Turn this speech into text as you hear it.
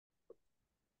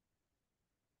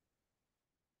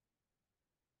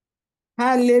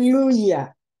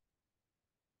Hallelujah.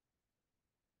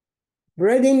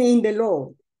 Brethren in the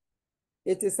Lord,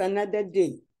 it is another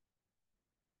day,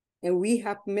 and we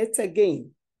have met again.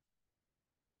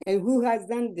 And who has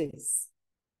done this?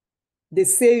 The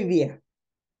Savior,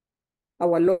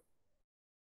 our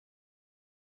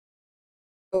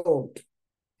Lord,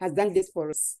 has done this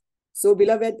for us. So,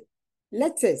 beloved,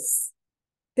 let us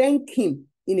thank him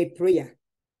in a prayer.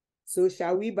 So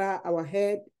shall we bow our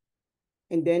head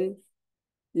and then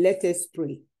let us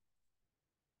pray.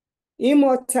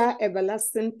 Immortal,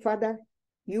 everlasting Father,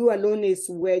 you alone is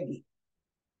worthy.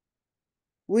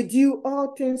 With you,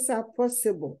 all things are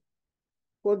possible.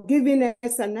 For giving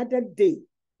us another day,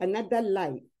 another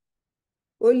life.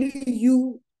 Only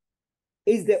you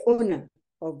is the owner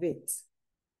of it.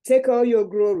 Take all your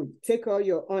glory, take all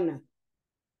your honor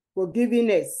for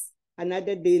giving us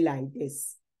another day like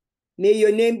this. May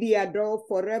your name be adored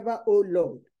forever, O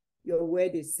Lord. Your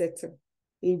word is settled.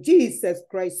 In Jesus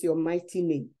Christ, your mighty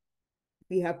name,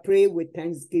 we have prayed with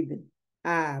thanksgiving.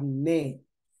 Amen.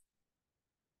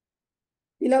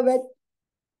 Beloved,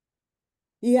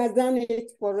 he has done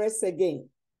it for us again,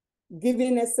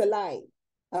 giving us a life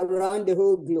around the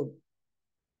whole globe.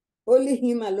 Only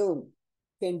him alone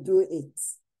can do it.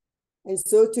 And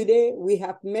so today we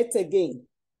have met again.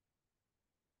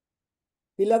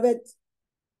 Beloved,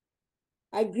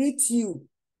 I greet you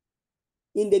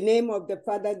in the name of the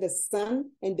Father, the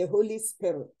Son, and the Holy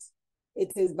Spirit.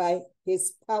 It is by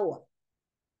his power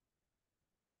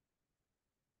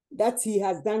that he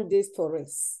has done this for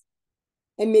us.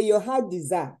 And may your heart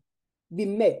desire be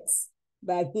met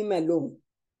by him alone.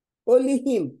 Only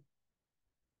him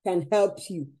can help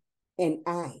you and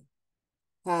I.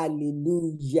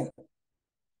 Hallelujah.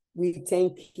 We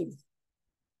thank him.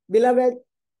 Beloved,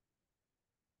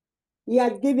 he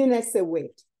has given us a word.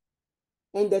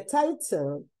 And the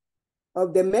title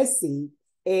of the message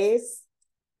is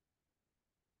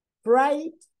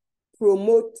Pride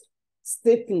Promote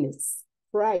Stiffness.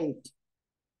 Pride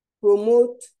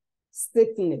promote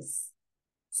stiffness.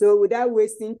 So without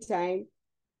wasting time,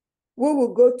 we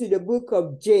will go to the book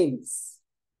of James.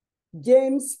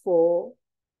 James 4,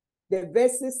 the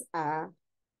verses are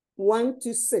 1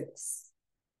 to 6.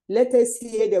 Let us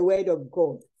hear the word of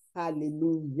God.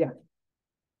 Hallelujah.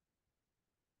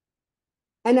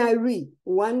 And I read,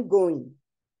 one going.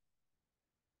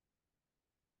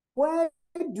 Where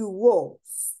do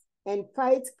wars and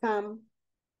fights come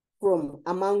from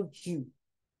among you?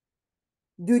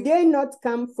 Do they not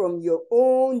come from your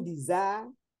own desire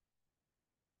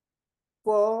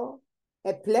for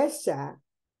a pleasure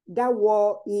that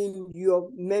war in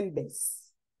your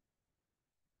members?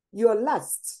 Your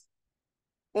lust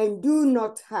and do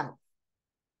not have.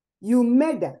 You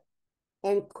murder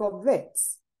and covet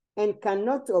and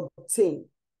cannot obtain.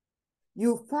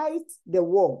 You fight the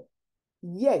war,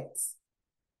 yet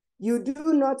you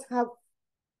do not have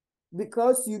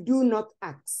because you do not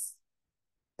ask.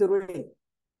 3.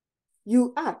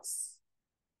 You ask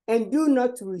and do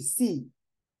not receive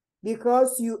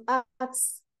because you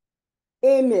ask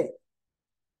amiss,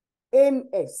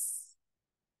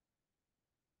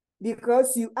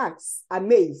 because you ask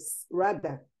amaze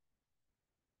rather,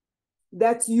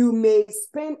 that you may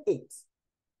spend it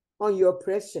on your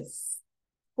precious.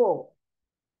 4.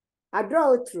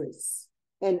 Adulteries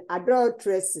and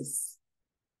adulteresses.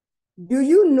 Do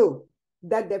you know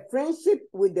that the friendship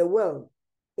with the world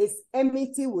is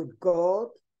enmity with God?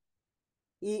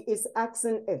 He is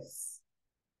asking us.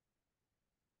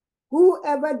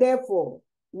 Whoever therefore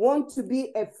wants to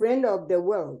be a friend of the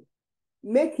world,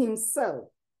 make himself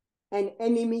an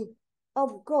enemy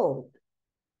of God.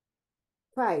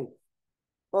 5.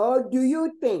 Or do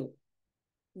you think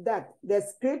that the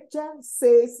scripture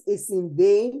says it's in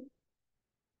vain?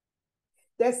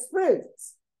 The Spirit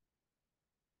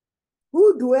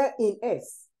who dwell in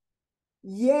us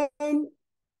yearn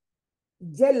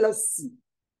jealousy,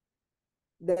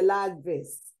 the last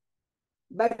verse.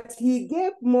 But he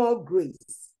gave more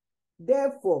grace.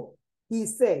 Therefore, he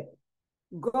said,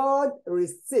 God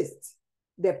resists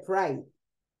the proud,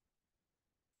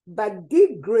 but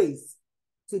give grace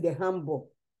to the humble.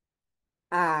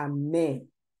 Amen.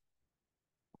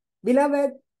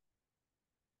 Beloved,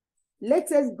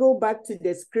 let us go back to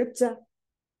the scripture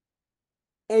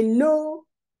and know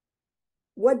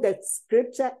what the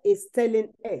scripture is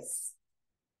telling us.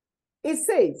 It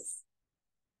says,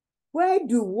 where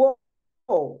do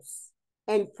wars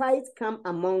and fights come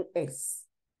among us?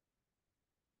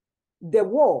 The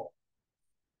war,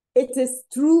 it is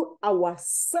through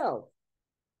ourselves,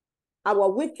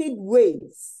 our wicked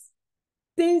ways,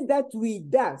 things that we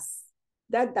do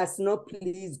that does not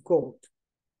please God.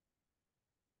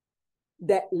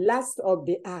 the lust of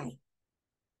the eye.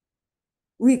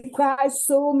 We cry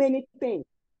so many things,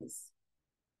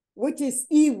 which is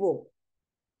evil.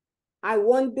 I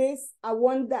want this, I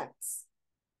want that.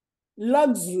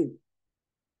 Luxury.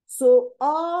 So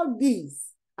all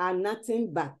these are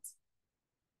nothing but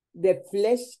the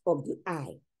flesh of the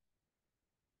eye.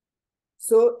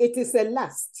 So it is a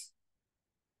lust.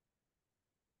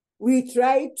 We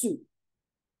try to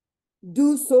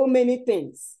do so many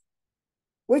things,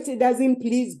 which doesn't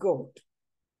please God.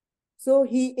 So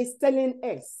he is telling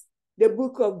us, the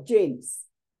book of James,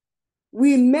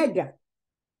 we murder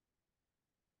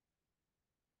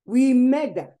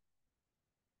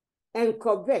and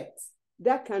covet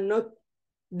that cannot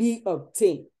be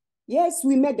obtained. Yes,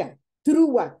 we murder. Through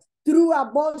what? Through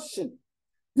abortion.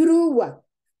 Through what?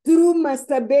 Through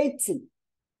masturbating.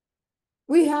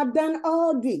 We have done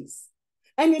all this,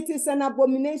 and it is an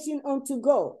abomination unto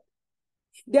God.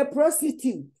 The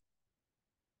prostitute,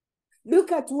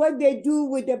 look at what they do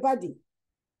with the body.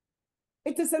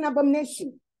 It is an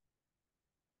abomination.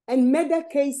 And murder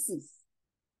cases,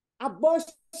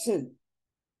 abortion,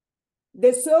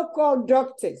 the so-called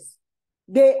doctors,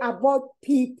 they abort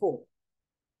people,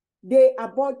 they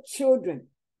abort children,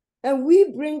 and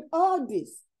we bring all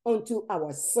this onto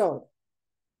ourselves.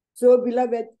 So,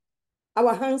 beloved,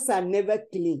 our hands are never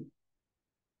clean.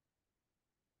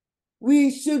 We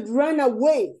should run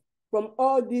away from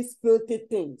all these filthy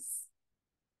things.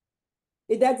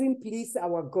 It doesn't please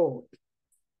our God.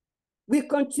 We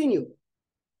continue.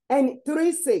 And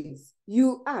 3 says,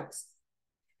 you ask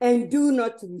and do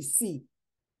not receive.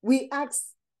 We ask,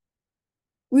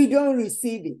 we don't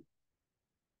receive it.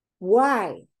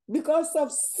 Why? Because of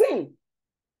sin.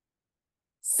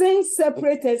 Sin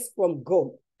separates us from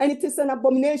God, and it is an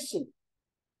abomination.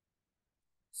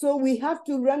 So we have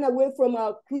to run away from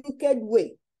our crooked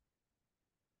way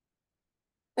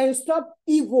and stop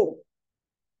evil.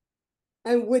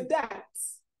 And with that,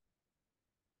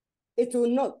 it will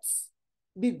not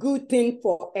be good thing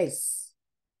for us.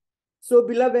 So,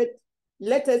 beloved,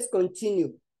 let us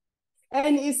continue.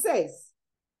 And it says,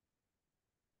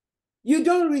 you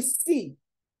don't receive,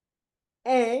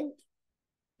 and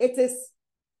it is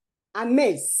a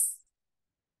mess,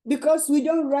 because we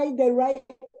don't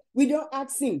we don't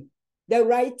ask him the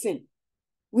right thing.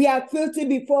 We are filthy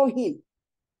before him.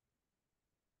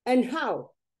 And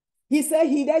how? He said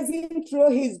he doesn't throw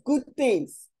his good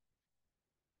things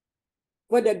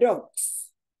for the dogs.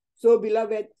 So,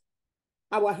 beloved,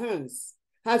 our hands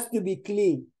has to be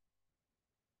clean.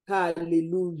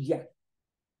 Hallelujah.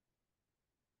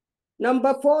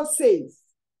 Number 4 says,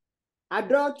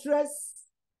 adulterers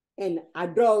and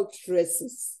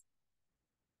adulteresses,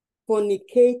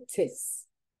 fornicators,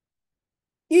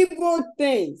 evil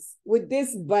things with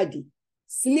this body,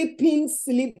 sleeping,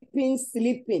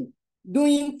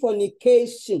 doing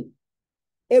fornication.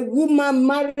 A woman,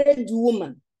 married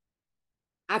woman,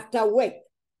 after work,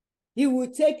 he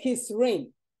will take his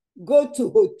ring, go to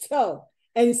hotel,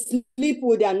 and sleep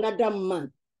with another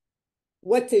man.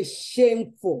 What a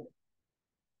shameful.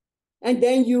 And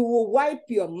then you will wipe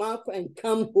your mouth and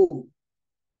come home.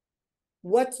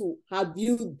 What have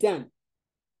you done?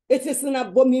 It is an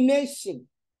abomination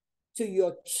to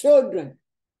your children,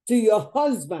 to your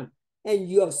husband, and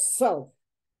yourself.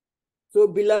 So,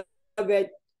 beloved,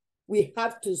 we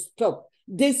have to stop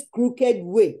this crooked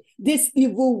way, this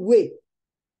evil way.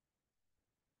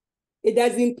 It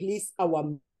doesn't please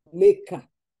our Maker.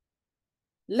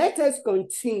 Let us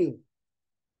continue.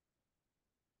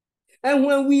 And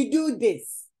when we do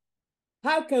this,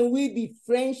 how can we be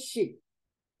friendship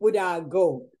with our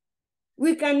God?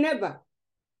 We can never.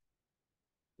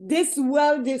 This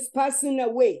world is passing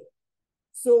away.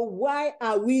 So why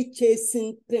are we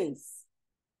chasing things?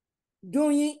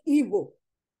 Doing evil,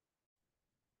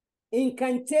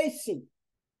 incantation,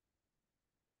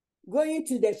 going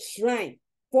to the shrine.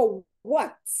 For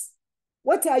what?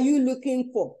 What are you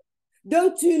looking for?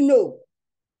 Don't you know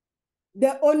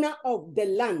the owner of the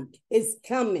land is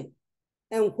coming?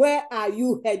 And where are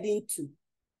you heading to?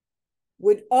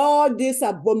 With all this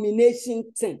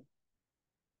abomination thing.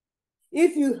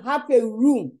 If you have a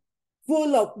room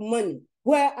full of money,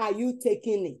 where are you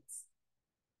taking it?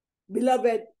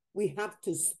 Beloved, we have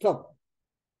to stop.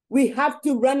 We have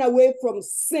to run away from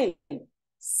sin.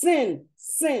 Sin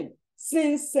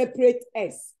separates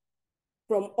us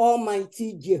from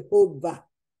Almighty Jehovah.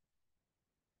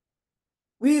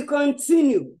 We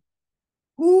continue.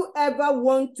 Whoever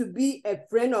wants to be a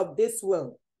friend of this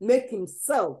world, make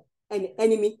himself an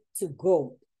enemy to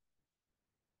God.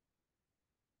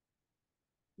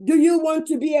 Do you want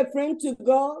to be a friend to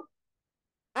God?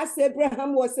 As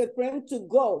Abraham was a friend to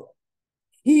God,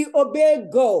 He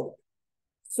obeyed God.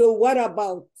 So what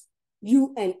about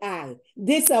you and I?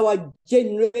 This is our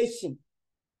generation.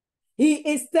 He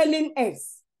is telling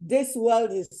us this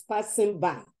world is passing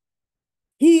by.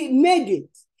 He made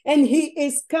it and he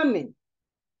is coming.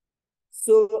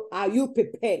 So are you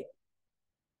prepared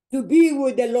to be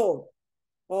with the Lord,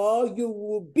 or you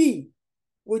will be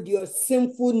with your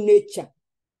sinful nature?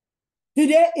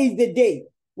 Today is the day.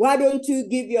 Why don't you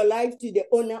give your life to the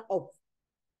owner of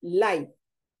life,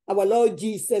 our Lord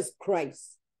Jesus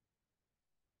Christ?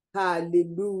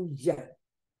 Hallelujah.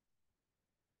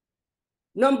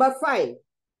 Number 5,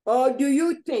 or do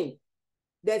you think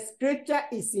the scripture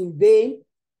is in vain?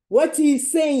 What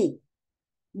he's saying,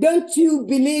 don't you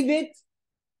believe it?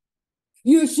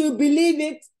 You should believe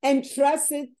it and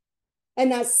trust it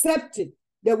and accept it,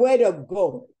 the word of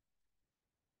God.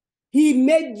 He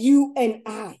made you and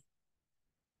I.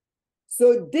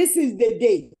 So this is the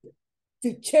day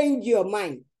to change your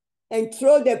mind and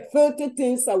throw the filthy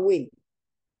things away.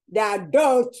 The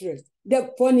adulterers, the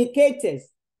fornicators,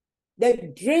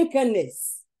 the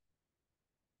drunkenness.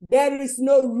 There is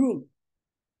no room.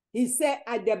 He said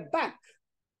at the back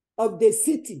of the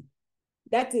city,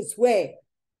 that is where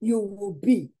you will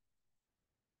be.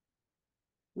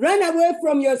 Run away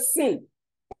from your sin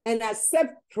and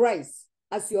accept Christ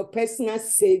as your personal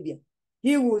savior.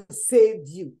 He will save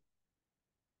you.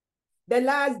 The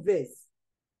last verse,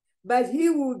 but he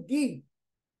will give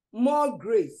more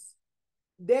grace.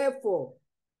 Therefore,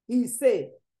 he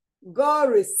said, God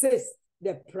resists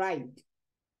the pride.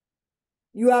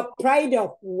 You are pride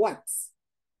of what?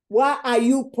 Why are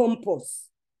you pompous?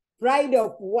 Pride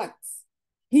of what?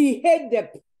 He hates the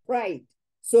pride,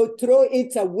 so throw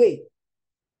it away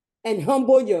and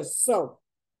humble yourself.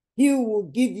 He will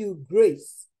give you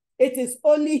grace. It is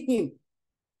only him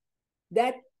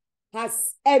that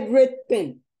has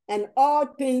everything, and all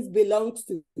things belong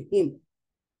to him.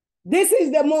 This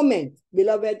is the moment,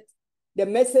 beloved. The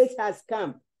message has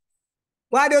come.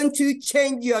 Why don't you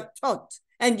change your thought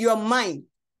and your mind,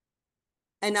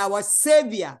 and our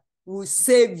Savior will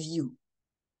save you.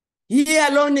 He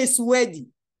alone is worthy.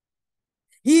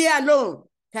 He alone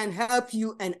can help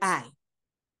you and I.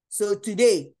 So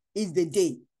today is the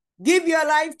day. Give your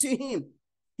life to him.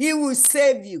 He will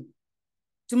save you.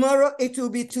 Tomorrow it will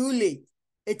be too late.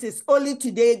 It is only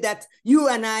today that you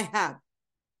and I have.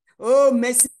 Oh,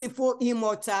 merciful,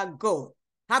 immortal God,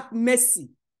 have mercy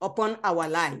upon our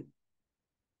life.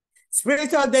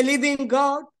 Spirit of the living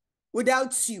God,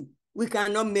 without you, we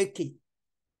cannot make it.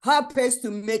 Help us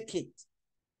to make it.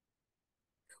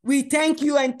 We thank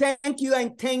you and thank you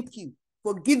and thank you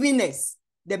for giving us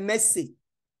the message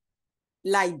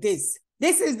like this.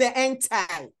 This is the end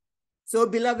time. So,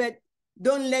 beloved,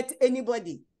 don't let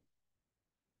anybody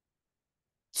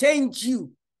change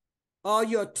you or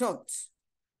your thoughts,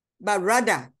 but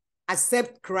rather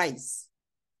accept Christ.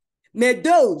 May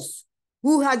those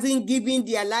who hasn't given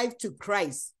their life to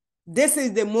Christ, this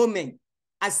is the moment,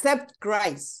 accept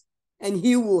Christ and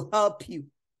he will help you.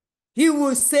 He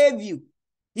will save you.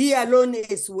 He alone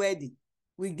is worthy.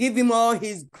 We give him all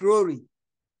his glory.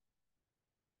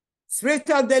 Spirit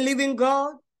of the living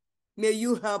God, may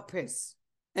you help us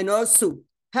and also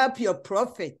help your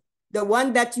prophet, the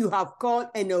one that you have called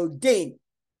and ordained,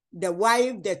 the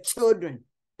wife, the children,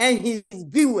 and his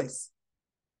viewers.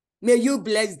 May you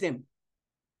bless them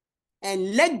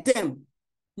and let them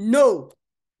know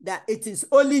that it is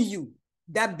only you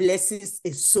that blesses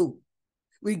a soul.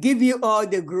 We give you all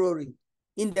the glory.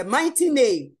 In the mighty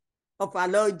name of our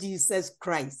Lord Jesus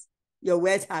Christ, your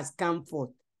word has come forth.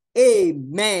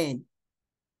 Amen.